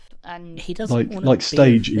stuff and He doesn't want like to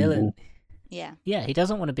stage be a villain. evil. yeah. Yeah, he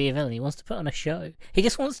doesn't want to be a villain. He wants to put on a show. He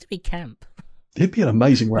just wants to be camp. He'd be an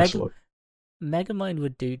amazing wrestler. Megamind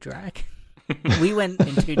would do drag. We went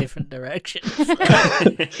in two different directions.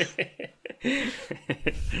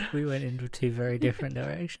 We went into two very different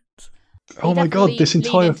directions. Oh He'd my have to god, this lean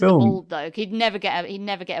entire into the film. bald, though. He'd never get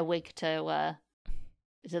a wig to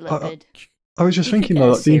look good. I was just You could thinking get a though,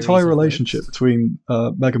 like, the series entire of relationship wigs. between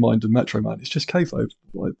Megamind and Metro Man, it's just kayfabe.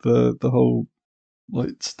 Like the whole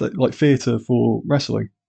like theatre for wrestling.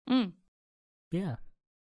 Mm. Yeah.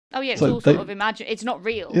 Oh yeah, it's So all they- sort of imagine. It's not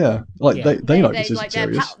real. Yeah, like Yeah. they know this isn't like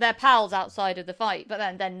serious. they're pals outside of the fight, but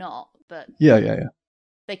then they're not. But Yeah.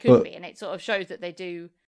 they could But- be, and it sort of shows that they do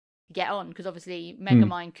get on because obviously Hmm.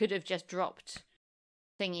 Megamind could have just dropped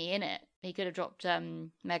thingy in it. He could have dropped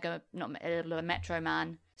Metro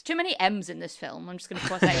Man. There's too many M's in this film. I'm just going to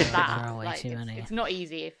say There that. are way Like, too many. it's not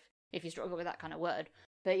easy if you struggle with that kind of word.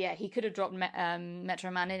 But yeah, he could have dropped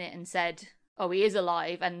Metro Man in it and said, "Oh, he is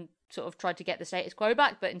alive," and sort of tried to get the status quo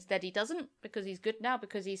back. But instead, he doesn't because he's good now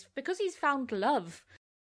because he's found love.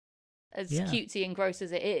 As Yeah. cutesy and gross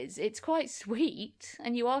as it is, it's quite sweet,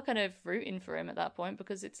 and you are kind of rooting for him at that point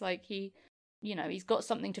because it's like he's got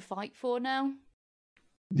something to fight for now.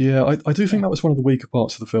 Yeah, I do think Yeah. that was one of the weaker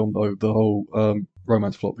parts of the film, though, the whole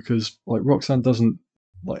romance plot, because like Roxanne doesn't,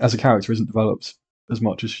 like as a character, isn't developed as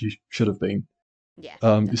much as she should have been.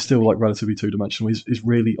 Yeah, Is still like relatively two-dimensional. Is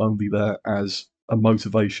really only there as a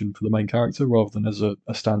motivation for the main character rather than as a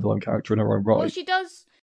standalone character in her own right. Well, she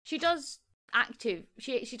does active.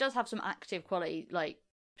 She does have some active quality, like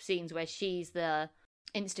scenes where she's the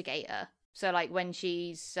instigator. So like when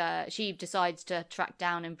she decides to track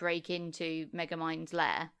down and break into Megamind's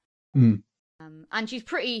lair. Mm. And she's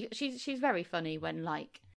very funny when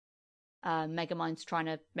like Megamind's trying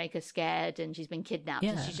to make her scared and she's been kidnapped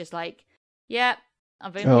and Yeah. she's just like, "Yeah,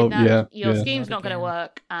 I've been Oh, kidnapped. yeah, Your yeah. scheme's Not not going to again."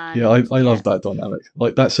 work." And Yeah, I love that dynamic.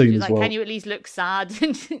 Like that scene She's as like, well. "Can you at least look sad?"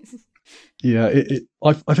 Yeah,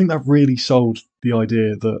 I think that really sold the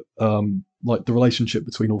idea that like the relationship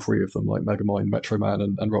between all three of them, like Megamind, Metro Man,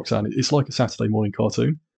 and Roxanne, it's like a Saturday morning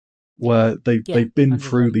cartoon where they've been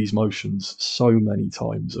through 100%. these motions so many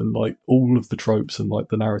times and like all of the tropes and like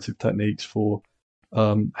the narrative techniques for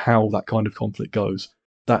how that kind of conflict goes.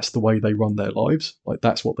 That's the way they run their lives. Like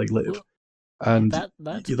that's what they live, Well, and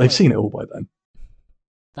that's they've why- seen it all by then.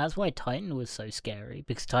 That's why Titan was so scary,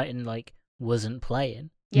 because Titan like wasn't playing.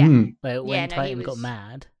 Yeah. Mm, Like when Yeah, no, he Titan got was-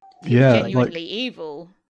 mad, He was Yeah, genuinely evil.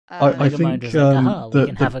 I Megamind think was like, "Aha, we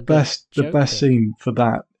can have a the good best joke here." scene for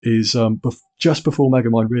that is just before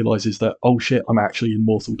Megamind realizes that, oh shit, I'm actually in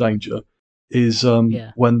mortal danger, is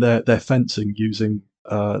Yeah. when they're fencing using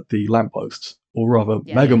the lampposts, or rather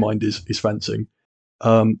Yeah. Megamind is fencing.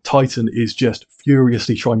 Titan is just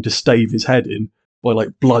furiously trying to stave his head in by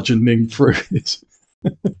like bludgeoning through his.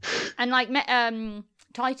 And like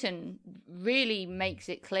Titan really makes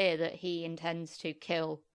it clear that he intends to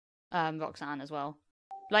kill Roxanne as well.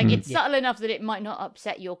 Like it's Yeah. subtle enough that it might not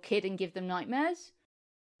upset your kid and give them nightmares,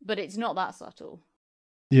 but it's not that subtle.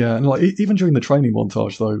 Yeah, and like even during the training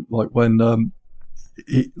montage though, like when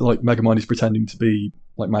like Megamind is pretending to be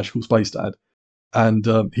like Magical Space Dad, and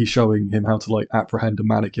he's showing him how to like apprehend a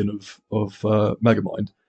mannequin of Megamind.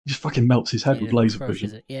 He just fucking melts his head with Yeah, laser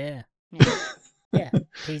crushes vision. it. Yeah. Yeah. Yeah,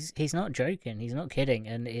 he's not joking. He's not kidding,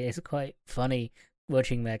 and it is quite funny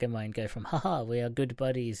watching Megamind go from "haha, we are good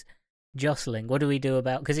buddies," jostling. What do we do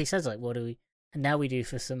about? Because he says like, "What do we?" And now we do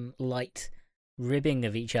for some light ribbing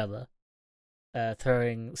of each other,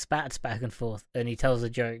 throwing spats back and forth. And he tells a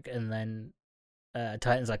joke, and then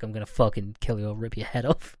Titan's like, "I'm gonna fucking kill you. I'll rip your head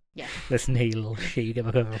off." Yeah. Listen here, you little shit. You get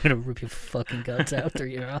back over. I'm gonna rip your fucking guts out through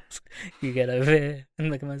your ass. You get over here.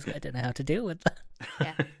 And Megamind's like, "I don't know how to deal with that."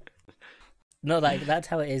 Yeah. Not like that's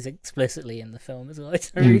how it is explicitly in the film as well. It's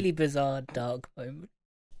a Mm. really bizarre, dark moment.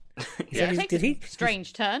 He Yeah, said it he's- takes a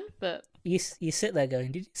strange turn, but You sit there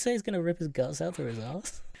going, "Did you say he's gonna rip his guts out through his ass?"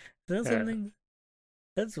 Is that Yeah. something?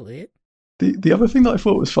 That's weird. The other thing that I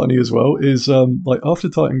thought was funny as well is like after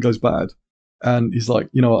Titan goes bad, and he's like,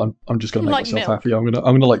 you know what, I'm just gonna make Like myself milk. happy. I'm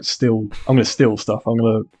gonna like steal stuff. I'm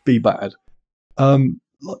gonna be bad.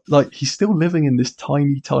 Like he's still living in this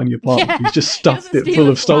tiny apartment. yeah, He's just he stuffed doesn't it steal full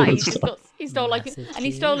a of stolen fly, stuff. he stole like, Massive and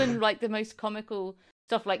he's TV. stolen like the most comical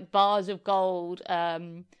stuff like bars of gold,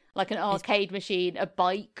 like an arcade machine, a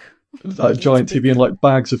bike. That giant TV and like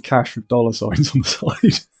bags of cash with dollar signs on the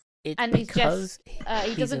side. It's And he's because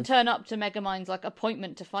he doesn't turn up to Megamind's like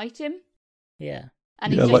appointment to fight him, Yeah.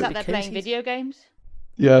 and Yeah, he's like- just out there Because playing he's- video games.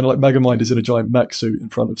 Yeah, and like Megamind is in a giant mech suit in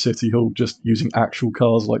front of City Hall, just using actual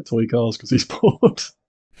cars like toy cars because he's bored.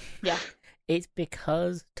 Yeah, It's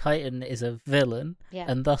because Titan is a villain yeah.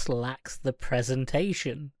 and thus lacks the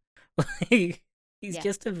presentation. Like, he's Yeah.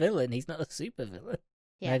 just a villain. He's not a super villain.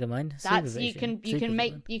 Yeah. Megamind. That's you supervision, can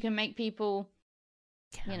make supervillain. you can make people,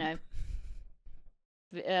 you know,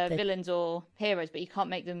 They- villains or heroes, but you can't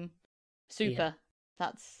make them super. Yeah.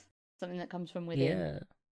 That's something that comes from within. Yeah.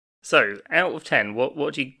 So, out of 10,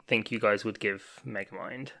 what do you think you guys would give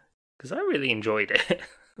Megamind? Because I really enjoyed it.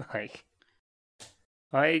 Like,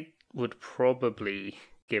 I would probably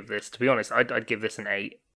give this, to be honest, I'd give this an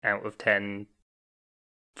 8 out of 10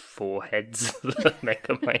 foreheads that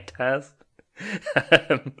Megamind has.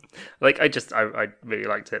 Like, I really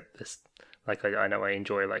liked it. This, like, I know I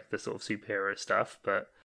enjoy, like, the sort of superhero stuff,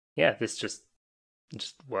 but yeah, this just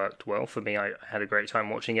worked well for me. I had a great time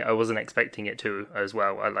watching it. I wasn't expecting it to as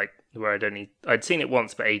well. I'd seen it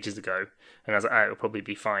once but ages ago, and I was like, it'll probably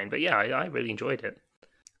be fine. But yeah, I really enjoyed it.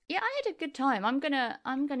 Yeah, I had a good time. I'm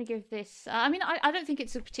gonna give this. I mean, I don't think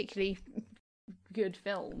it's a particularly good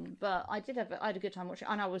film, but I had a good time watching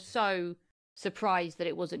it, and I was so surprised that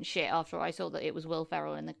it wasn't shit after I saw that it was Will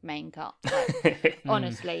Ferrell in the main cut. Like,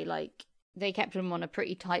 honestly, like, they kept him on a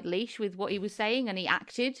pretty tight leash with what he was saying, and he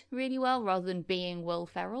acted really well rather than being Will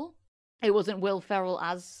Ferrell. It wasn't Will Ferrell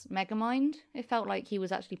as Megamind. It felt like he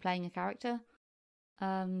was actually playing a character.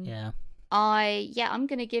 Yeah. I'm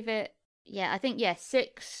gonna give it. I think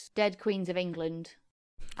 6 Dead Queens of England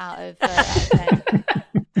out of 10.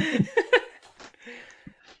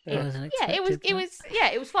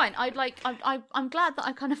 It was fine. I'm glad that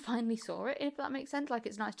I kind of finally saw it, if that makes sense. Like,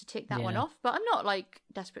 it's nice to tick that one Yeah. off, but I'm not like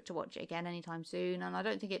desperate to watch it again anytime soon, and I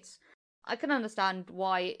don't think I can understand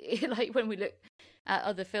why like when we look at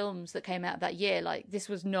other films that came out that year, like, this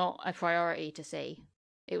was not a priority to see.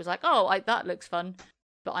 It was like, that looks fun,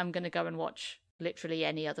 but I'm going to go and watch literally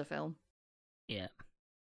any other film. Yeah.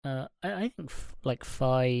 I think like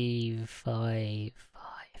five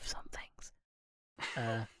somethings.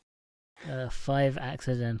 5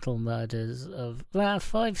 accidental murders of 5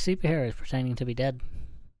 superheroes pretending to be dead.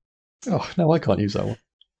 Oh, no, I can't use that one.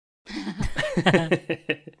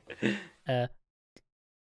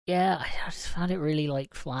 Yeah, I just found it really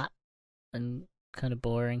like flat and kind of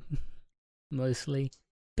boring, mostly.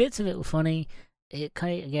 Bits of it were funny. It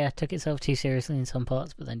kind of took itself too seriously in some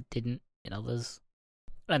parts, but then didn't in others.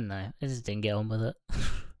 I don't know. I just didn't get on with it.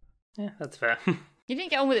 Yeah, that's fair. You didn't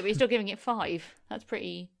get on with it, but you're still giving it 5. That's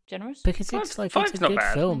pretty generous. Because Five's- it's like five's it's a not good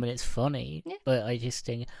bad. film and it's funny, Yeah. but I just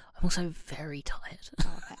think I'm also very tired.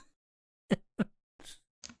 Oh, okay.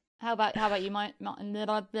 How about you, Martin?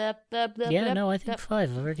 Yeah, no, I think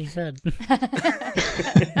 5. I've already said.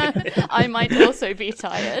 I might also be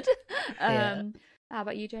tired. Yeah. How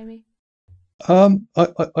about you, Jamie? I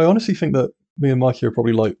honestly think that me and Mikey are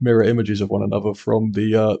probably like mirror images of one another from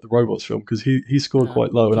the Robots film, because he scored No,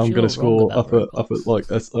 quite low, and because I'm going to you're wrong score about up at Robots.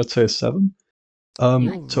 like let's say a 7.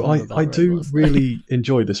 You're So wrong about I do Robots. really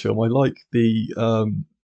enjoy this film. I like the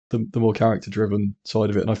more character driven side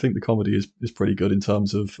of it, and I think the comedy is pretty good in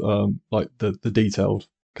terms of like the detailed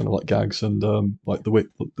kind of like gags and like the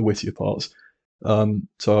wittier parts.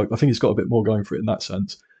 So I think it's got a bit more going for it in that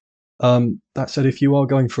sense. That said, if you are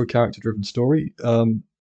going for a character driven story,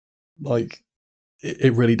 like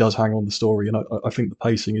it really does hang on the story, and I think the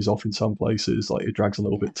pacing is off in some places. Like, it drags a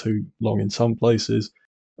little bit too long in some places.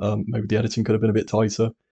 Maybe the editing could have been a bit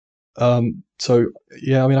tighter. So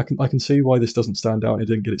yeah, I mean, I can see why this doesn't stand out and it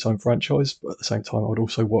didn't get its own franchise, but at the same time, I would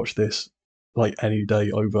also watch this like any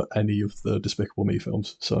day over any of the Despicable Me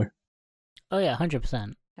films. So Oh yeah,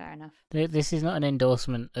 100%. Fair enough. This is not an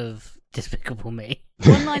endorsement of Despicable Me.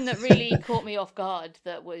 One line that really caught me off guard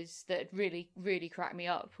that really cracked me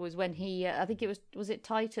up was when he I think it was it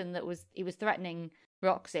Titan that he was threatening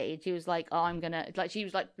Roxy. She was like, "Oh, I'm gonna," like, she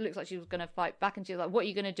was like, looks like she was gonna fight back, and she was like, "What are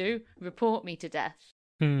you gonna do? Report me to death?"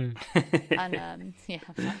 And I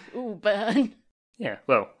was like, "Ooh, burn." Yeah,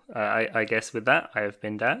 well, I guess with that, I have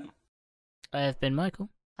been Dan. I have been Michael.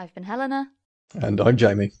 I've been Helena. and I'm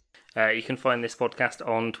Jamie. You can find this podcast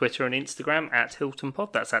on Twitter and Instagram at Hilton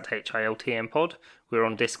Pod. That's at HILTM Pod. We're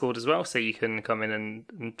on Discord as well, so you can come in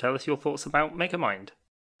and tell us your thoughts about Megamind.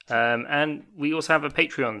 And we also have a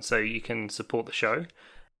Patreon, so you can support the show.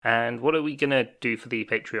 And what are we going to do for the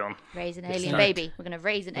Patreon? Raise an It's alien not- baby. We're gonna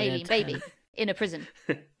raise an We're gonna alien baby in a prison.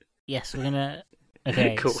 Yes, we're gonna.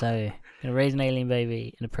 Okay, Cool. so Gonna raise an alien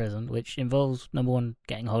baby in a prison, which involves, number one,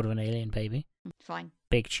 getting hold of an alien baby. Fine.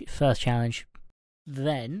 Big first challenge.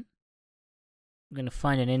 Then, we're gonna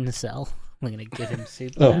find an incel. We're gonna give him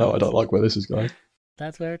superpowers. Oh no, I don't like where this is going.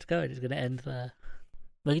 That's where it's going. It's gonna end there.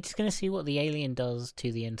 We're just gonna see what the alien does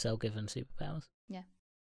to the incel given superpowers. Yeah.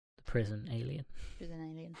 The prison alien. Prison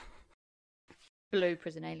alien. Blue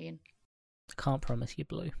prison alien. I can't promise you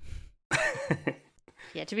blue.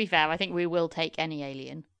 Yeah, to be fair, I think we will take any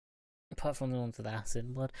alien. Apart from the ones with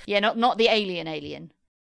acid blood. Yeah, not the alien.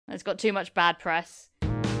 It's got too much bad press.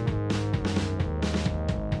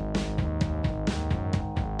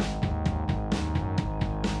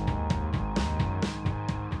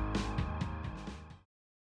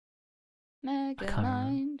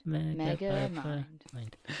 Megamind.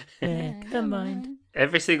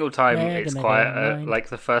 Every single time it's quite Megamind. like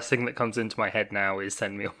the first thing that comes into my head now is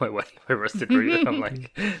 "Send Me On My Way" by Rusted Root. I'm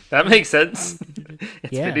like, that makes sense.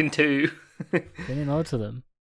 It's Yeah. been in 2. Been in loads of them.